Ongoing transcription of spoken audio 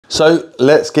So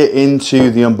let's get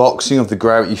into the unboxing of the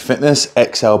Gravity Fitness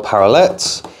XL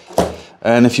Parallettes.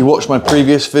 And if you watched my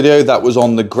previous video, that was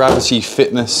on the Gravity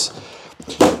Fitness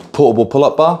portable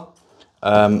pull-up bar.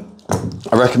 I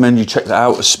recommend you check that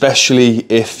out, especially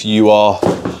if you are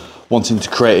wanting to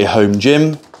create a home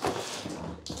gym.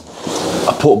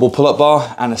 A portable pull-up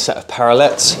bar and a set of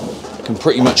Parallettes can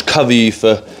pretty much cover you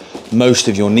for most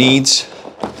of your needs.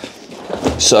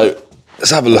 So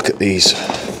let's have a look at these.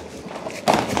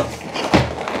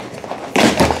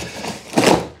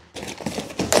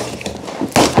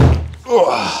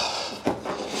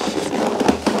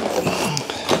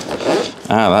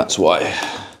 Ah, that's why.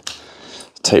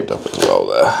 Taped up as well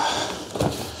there.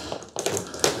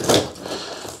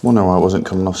 Wonder why it wasn't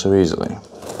coming off so easily.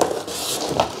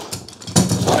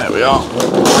 There we are.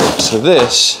 So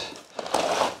this,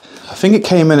 I think it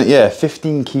came in at, yeah,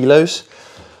 15 kilos.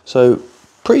 So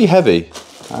pretty heavy.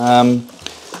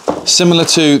 Similar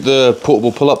to the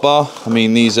portable pull-up bar. I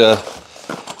mean, these are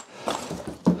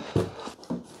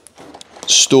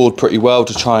stored pretty well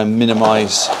to try and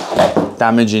minimize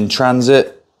damage in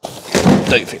transit.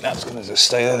 Don't think that's going to just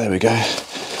stay there. There we go.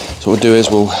 So what we'll do is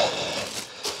we'll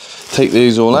take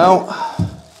these all out.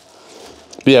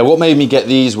 But yeah, what made me get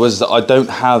these was that I don't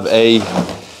have a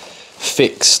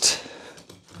fixed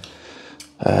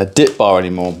dip bar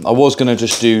anymore. I was going to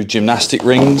just do gymnastic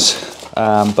rings,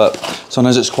 but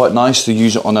sometimes it's quite nice to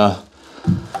use it on a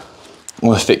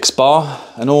fixed bar.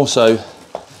 And also,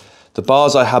 the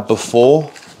bars I had before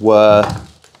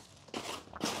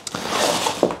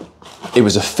it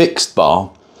was a fixed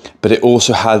bar, but it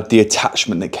also had the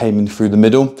attachment that came in through the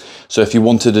middle. So if you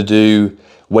wanted to do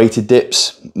weighted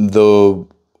dips, the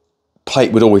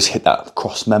plate would always hit that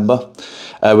cross member.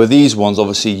 With these ones,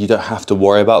 obviously, you don't have to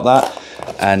worry about that.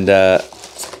 And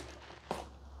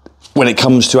when it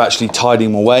comes to actually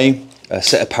tidying them away, a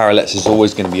set of Parallettes is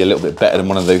always going to be a little bit better than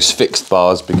one of those fixed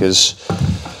bars because,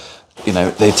 you know,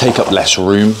 they take up less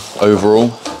room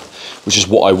overall, which is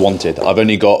what I wanted. I've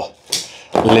only got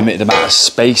a limited amount of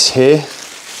space here,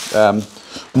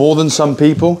 more than some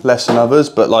people, less than others,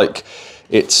 but like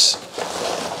it's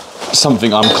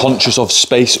something I'm conscious of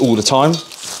space all the time.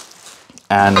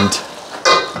 And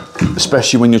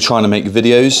especially when you're trying to make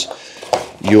videos,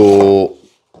 you're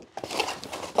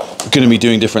going to be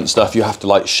doing different stuff. You have to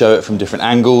like show it from different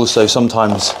angles. So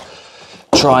sometimes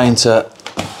trying to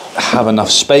have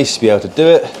enough space to be able to do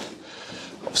it.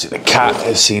 Obviously the cat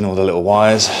has seen all the little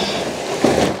wires.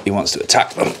 He wants to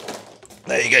attack them.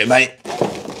 There you go, mate.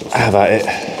 Have at it.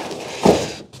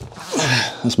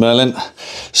 That's Merlin.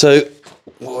 So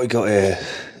what we got here?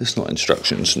 It's not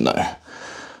instructions, no.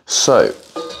 So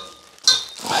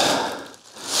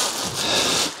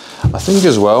I think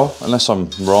as well, unless I'm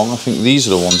wrong, I think these are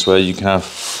the ones where you can have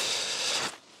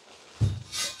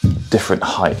different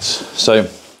heights. So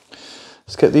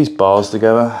let's get these bars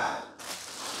together.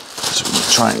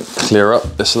 Just try and clear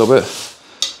up this a little bit.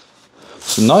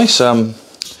 It's a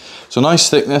nice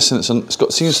thickness, and it's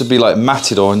got seems to be like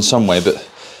matted or in some way, but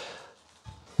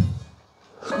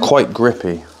quite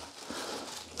grippy.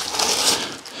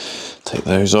 Take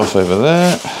those off over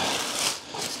there.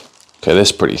 Okay, this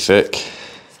is pretty thick.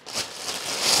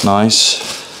 Nice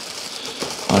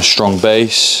strong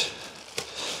base.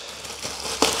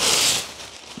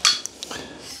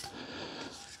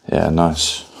 Yeah,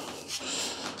 nice.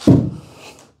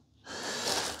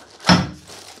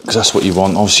 Because that's what you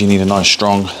want. Obviously you need a nice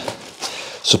strong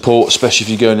support, especially if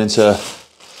you're going into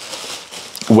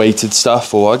weighted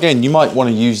stuff, or again, you might want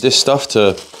to use this stuff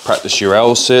to practice your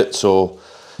L sits, or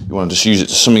you want to just use it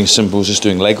to something as simple as just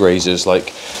doing leg raises.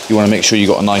 Like, you want to make sure you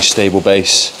got a nice stable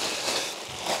base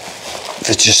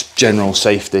for just general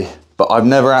safety. But I've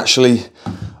never actually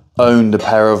owned a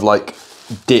pair of like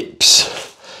dip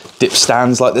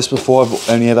stands like this before. I've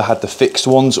only ever had the fixed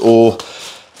ones, or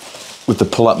with the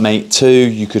Pull-Up Mate 2,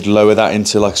 you could lower that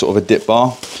into like sort of a dip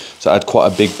bar. So I had quite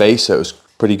a big base, so it was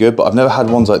pretty good, but I've never had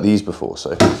ones like these before.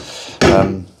 So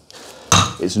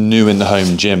it's new in the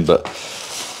home gym, but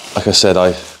like I said,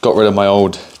 I got rid of my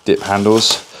old dip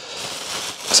handles.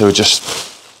 So we're just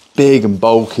big and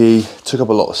bulky, took up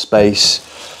a lot of space,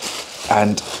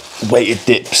 and weighted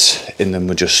dips in them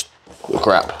were just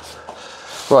crap.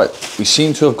 Right, we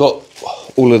seem to have got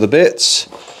all of the bits.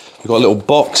 We've got a little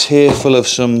box here full of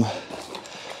some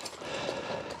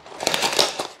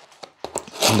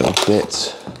little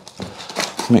bits.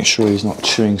 Make sure he's not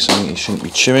chewing something he shouldn't be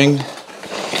chewing.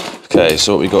 Okay,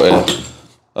 so what we got here?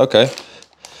 Okay,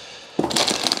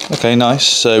 nice.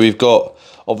 So we've got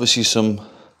obviously some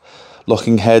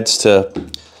locking heads to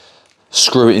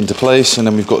screw it into place, and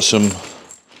then we've got some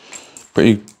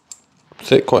pretty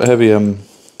thick, quite heavy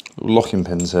locking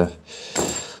pins here.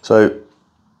 So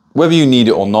whether you need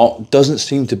it or not, doesn't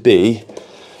seem to be,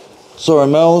 sorry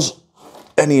Mel's,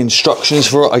 any instructions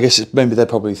for it. I guess maybe they're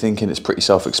probably thinking it's pretty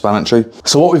self-explanatory.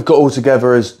 So what we've got all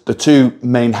together is the two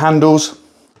main handles,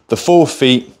 the 4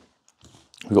 feet.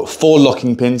 We've got 4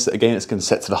 locking pins that again, it's going to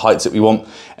set to the heights that we want.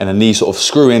 And then these sort of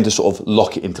screw in to sort of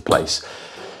lock it into place.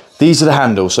 These are the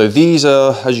handles. So these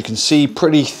are, as you can see,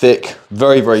 pretty thick,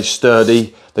 very, very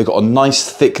sturdy. They've got a nice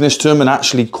thickness to them and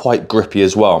actually quite grippy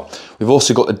as well. We've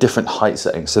also got the different height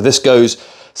settings. So this goes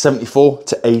 74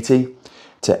 to 80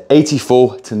 to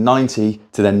 84 to 90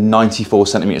 to then 94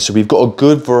 centimeters. So we've got a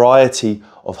good variety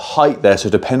of height there. So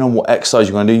depending on what exercise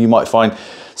you're going to do, you might find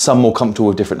some more comfortable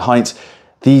with different heights.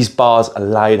 These bars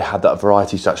allow you to have that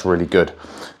variety, so that's really good.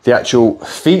 The actual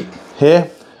feet here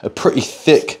are pretty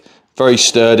thick, very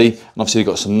sturdy, and obviously you've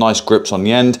got some nice grips on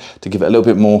the end to give it a little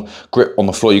bit more grip on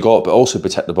the floor you got, but also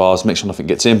protect the bars, make sure nothing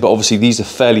gets in. But obviously these are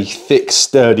fairly thick,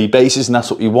 sturdy bases, and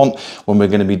that's what we want when we're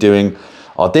going to be doing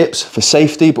our dips for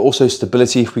safety, but also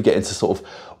stability if we get into sort of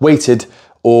weighted,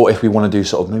 or if we want to do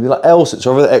sort of maybe like L-sits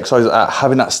or other exercises like that,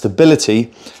 having that stability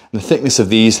and the thickness of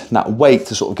these and that weight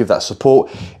to sort of give that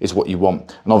support is what you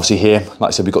want. And obviously here, like I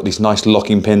said, we've got these nice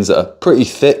locking pins that are pretty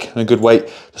thick and a good weight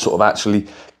to sort of actually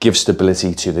give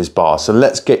stability to this bar. So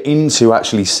let's get into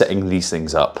actually setting these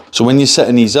things up. So when you're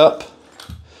setting these up,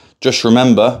 just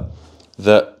remember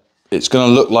that it's going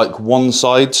to look like one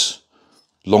side's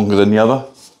longer than the other.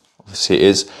 Obviously it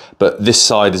is, but this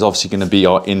side is obviously going to be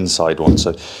our inside one.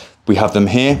 So we have them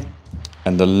here,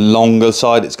 and the longer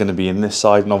side, it's going to be in this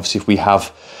side. And obviously if we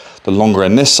have the longer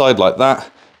in this side like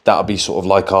that, that'll be sort of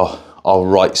like our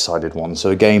right-sided one.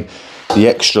 So again, the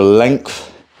extra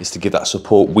length is to give that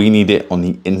support. We need it on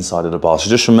the inside of the bar. So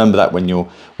just remember that when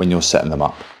you're setting them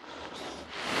up.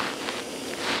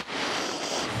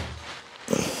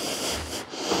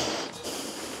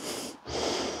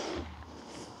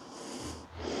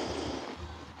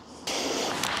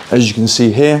 As you can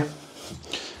see here,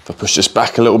 if I push this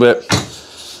back a little bit,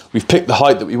 we've picked the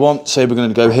height that we want. Say we're going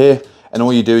to go here, and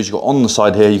all you do is you've got on the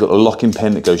side here, you've got a locking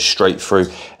pin that goes straight through,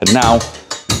 and now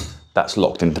that's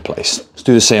locked into place. Let's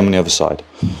do the same on the other side.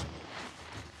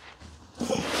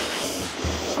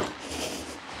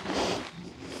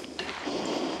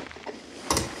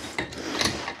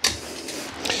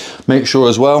 Make sure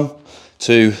as well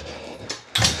to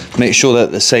make sure they're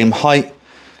the same height,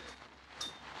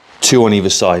 2 on either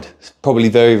side. It's probably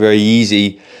very, very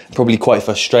easy, probably quite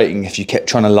frustrating if you kept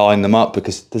trying to line them up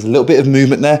because there's a little bit of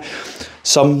movement there.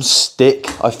 Some stick,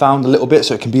 I found a little bit,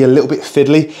 so it can be a little bit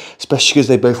fiddly, especially because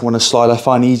they both want to slide. I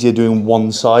find easier doing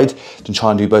one side than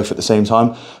try and do both at the same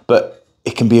time, but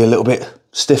it can be a little bit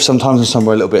stiff sometimes and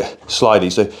somewhere a little bit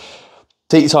slidey. So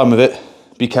take your time with it,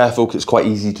 be careful because it's quite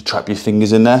easy to trap your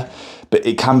fingers in there, but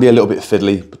it can be a little bit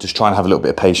fiddly, but just try and have a little bit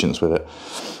of patience with it.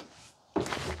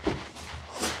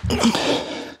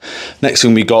 Next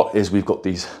thing we got is we've got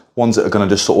these ones that are going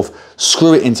to just sort of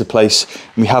screw it into place,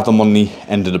 and we have them on the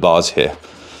end of the bars here.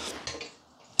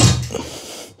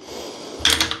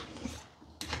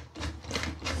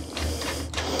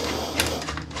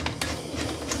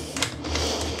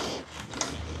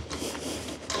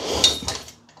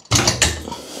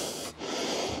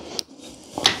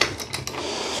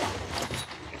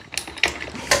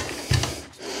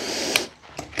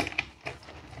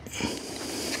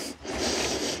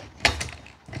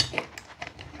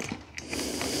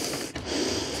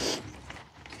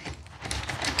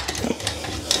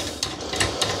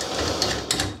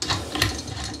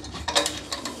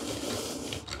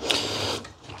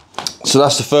 So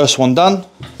that's the first one done.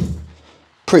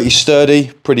 Pretty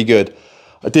sturdy, pretty good.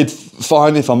 I did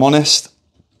find, if I'm honest,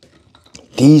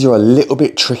 these are a little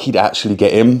bit tricky to actually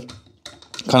get in.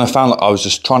 Kind of found like I was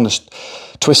just trying to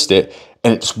twist it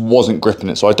and it just wasn't gripping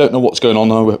it. So I don't know what's going on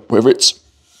there, whether it's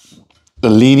the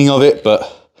leaning of it,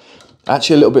 but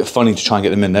actually a little bit funny to try and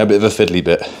get them in there, a bit of a fiddly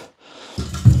bit.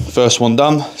 First one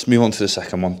done, let's move on to the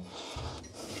second one.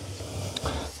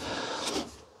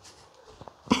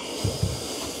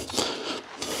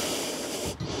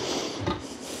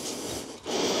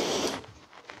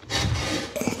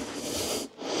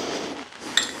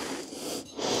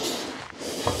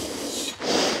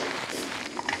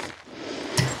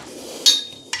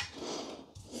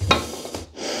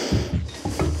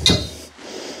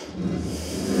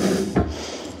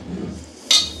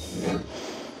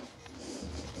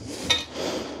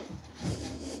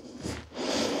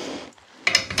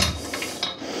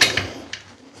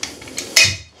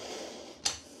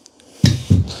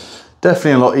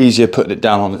 Definitely a lot easier putting it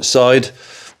down on its side.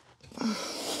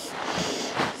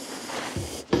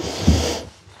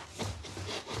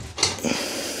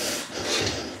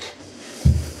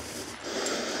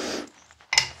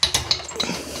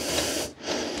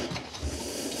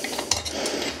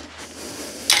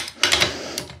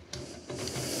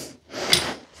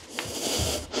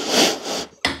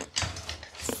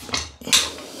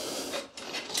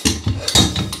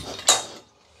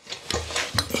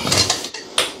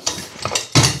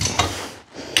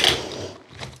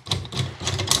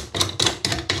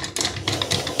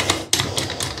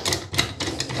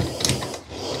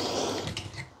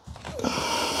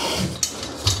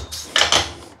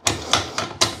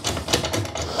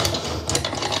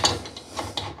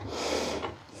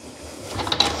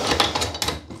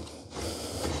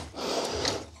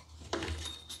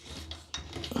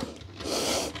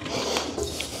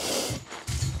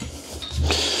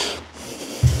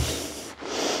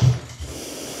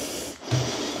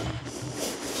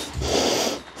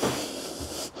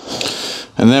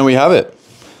 And there we have it.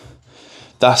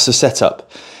 That's the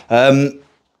setup.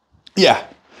 Yeah,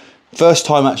 first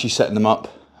time actually setting them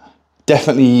up.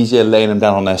 Definitely easier laying them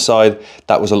down on their side.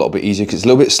 That was a little bit easier because it's a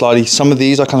little bit slidey. Some of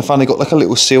these I kind of found they got like a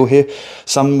little seal here.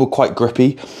 Some were quite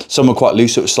grippy, some were quite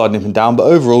loose, so it was sliding up and down. But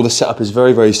overall, the setup is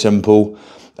very, very simple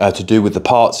to do with the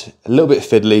parts. A little bit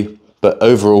fiddly, but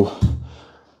overall,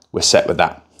 we're set with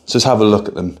that. So let's have a look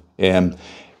at them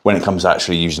when it comes to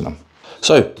actually using them.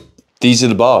 So these are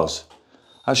the bars.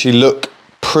 Actually look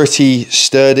pretty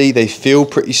sturdy. They feel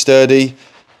pretty sturdy.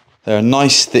 They're a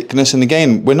nice thickness. And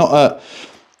again, we're not at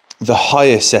the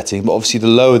highest setting, but obviously the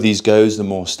lower these goes, the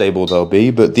more stable they'll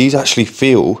be. But these actually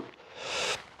feel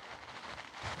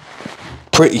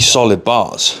pretty solid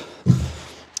bars.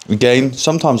 Again,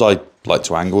 sometimes I like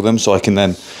to angle them so I can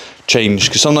then change,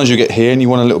 because sometimes you get here and you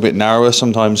want a little bit narrower.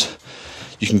 Sometimes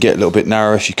you can get a little bit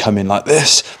narrower if you come in like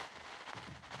this,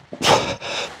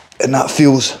 and that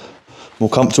feels more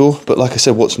comfortable. But like I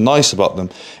said, what's nice about them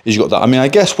is you got that. I mean, I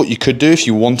guess what you could do if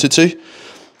you wanted to,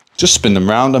 just spin them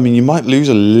round. I mean, you might lose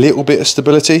a little bit of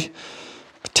stability,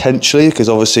 potentially, because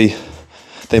obviously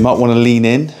they might want to lean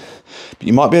in, but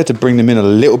you might be able to bring them in a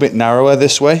little bit narrower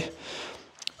this way.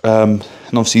 And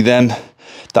obviously then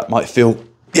that might feel,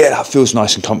 yeah, that feels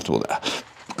nice and comfortable there.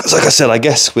 Because like I said, I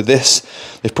guess with this,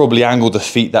 they've probably angled the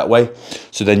feet that way.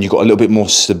 So then you've got a little bit more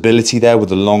stability there with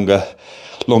the longer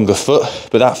foot,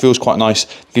 but that feels quite nice.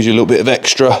 Gives you a little bit of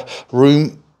extra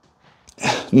room.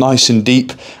 Nice and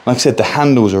deep. Like I said, the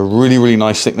handles are really, really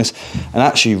nice thickness and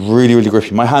actually really, really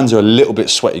grippy. My hands are a little bit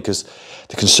sweaty because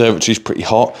the conservatory is pretty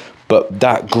hot, but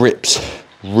that grips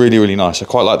really, really nice. I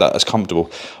quite like that. It's comfortable.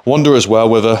 I wonder as well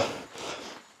whether,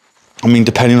 I mean,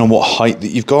 depending on what height that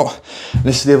you've got, and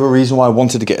this is the other reason why I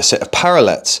wanted to get a set of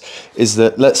Parallettes, is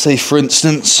that let's say, for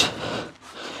instance,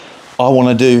 I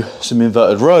want to do some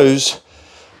inverted rows.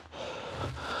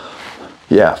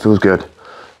 Yeah, it feels good.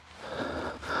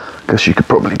 Guess you could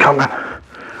probably come in a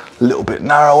little bit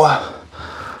narrower.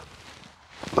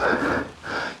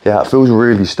 Yeah, it feels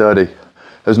really sturdy.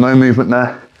 There's no movement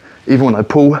there. Even when I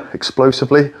pull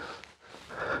explosively,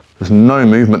 there's no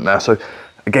movement there. So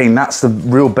again, that's the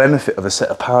real benefit of a set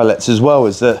of Parallettes as well,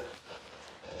 is that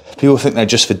people think they're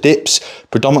just for dips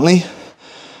predominantly,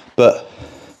 but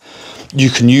you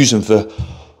can use them for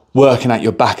working at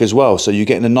your back as well. So you're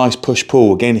getting a nice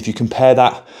push-pull. Again, if you compare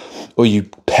that, or you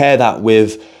pair that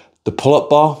with the pull-up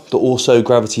bar that also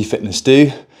Gravity Fitness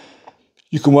do,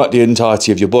 you can work the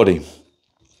entirety of your body.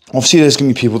 Obviously, there's going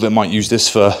to be people that might use this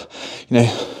for, you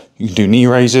know, you can do knee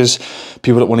raises,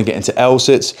 people that want to get into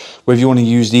L-sits, whether you want to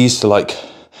use these to, like,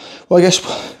 well, I guess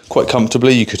quite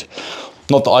comfortably, you could,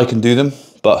 not that I can do them,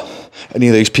 but any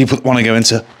of those people that want to go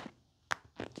into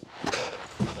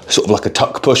sort of like a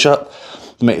tuck push-up,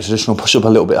 to make a traditional push-up a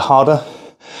little bit harder.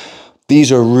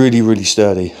 These are really, really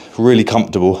sturdy, really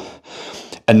comfortable,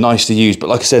 and nice to use. But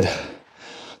like I said,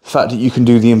 the fact that you can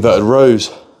do the inverted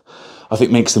rows, I think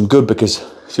makes them good, because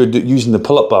if you're using the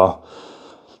pull-up bar,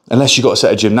 unless you've got a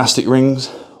set of gymnastic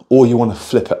rings or you want to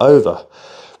flip it over,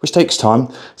 which takes time,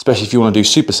 especially if you want to do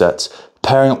supersets,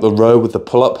 pairing up the row with the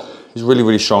pull-up is really,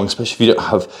 really strong, especially if you don't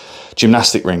have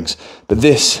gymnastic rings. But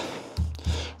this,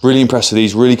 really impressed with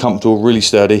these, really comfortable, really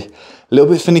sturdy. A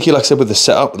little bit finicky, like I said, with the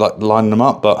setup, like lining them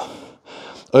up, but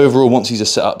overall, once these are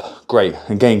set up, great.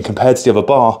 Again, compared to the other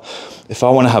bar, if I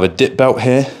want to have a dip belt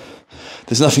here,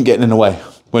 there's nothing getting in the way,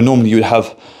 where normally you would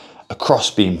have a cross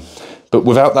beam. But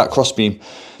without that cross beam,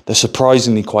 they're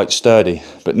surprisingly quite sturdy.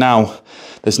 But now,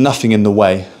 there's nothing in the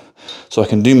way. So I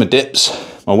can do my dips,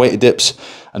 my weighted dips,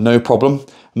 and no problem.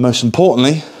 And most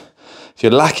importantly, if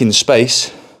you're lacking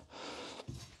space,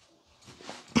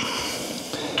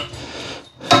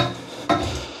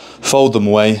 fold them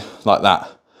away like that.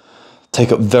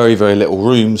 Take up very, very little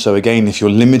room. So again, if you're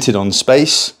limited on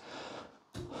space,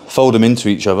 fold them into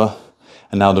each other,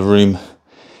 and now the room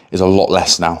is a lot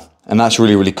less now. And that's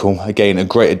really, really cool. Again, a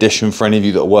great addition for any of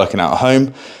you that are working out at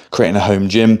home, creating a home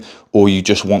gym, or you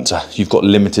just want to, you've got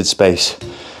limited space.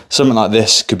 Something like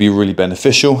this could be really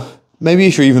beneficial. Maybe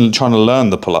if you're even trying to learn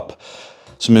the pull-up,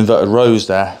 some inverted rows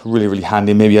there, really, really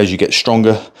handy. Maybe as you get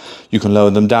stronger, you can lower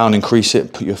them down, increase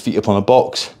it, put your feet up on a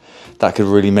box. That could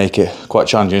really make it quite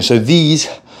challenging. So these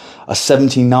are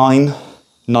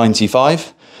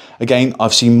 $79.95. Again,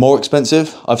 I've seen more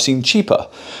expensive, I've seen cheaper,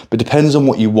 but depends on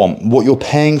what you want. What you're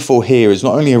paying for here is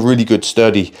not only a really good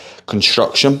sturdy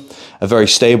construction, a very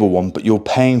stable one, but you're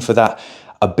paying for that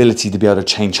ability to be able to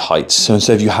change heights. So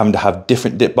instead of you having to have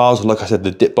different dip bars, like I said, the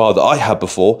dip bar that I had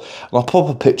before, and I'll pop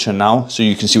a picture now so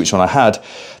you can see which one I had,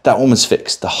 that one was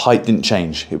fixed. The height didn't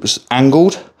change. It was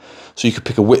angled, so you could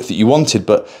pick a width that you wanted,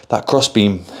 but that cross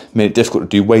beam made it difficult to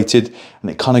do weighted,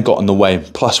 and it kind of got in the way.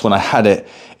 Plus, when I had it,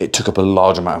 it took up a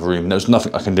large amount of room. There was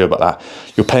nothing I can do about that.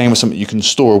 You're paying for something you can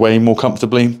store away more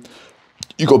comfortably.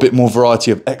 You've got a bit more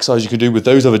variety of exercise you can do with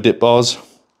those other dip bars.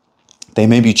 They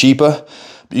may be cheaper,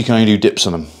 but you can only do dips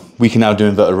on them. We can now do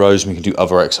inverted rows, and we can do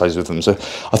other exercises with them. So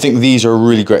I think these are a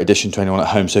really great addition to anyone at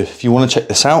home. So if you want to check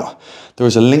this out, there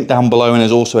is a link down below, and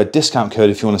there's also a discount code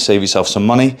if you want to save yourself some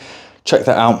money. Check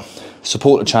that out,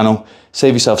 support the channel,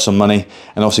 save yourself some money,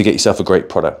 and also get yourself a great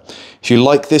product. If you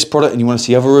like this product and you want to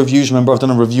see other reviews, remember I've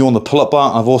done a review on the pull-up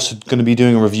bar. I'm also going to be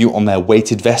doing a review on their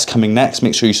weighted vest coming next.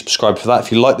 Make sure you subscribe for that.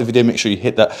 If you like the video, make sure you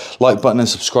hit that like button and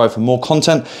subscribe for more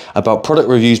content about product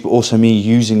reviews, but also me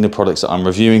using the products that I'm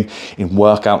reviewing in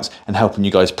workouts and helping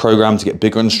you guys program to get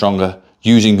bigger and stronger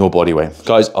using your body weight.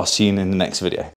 Guys, I'll see you in the next video.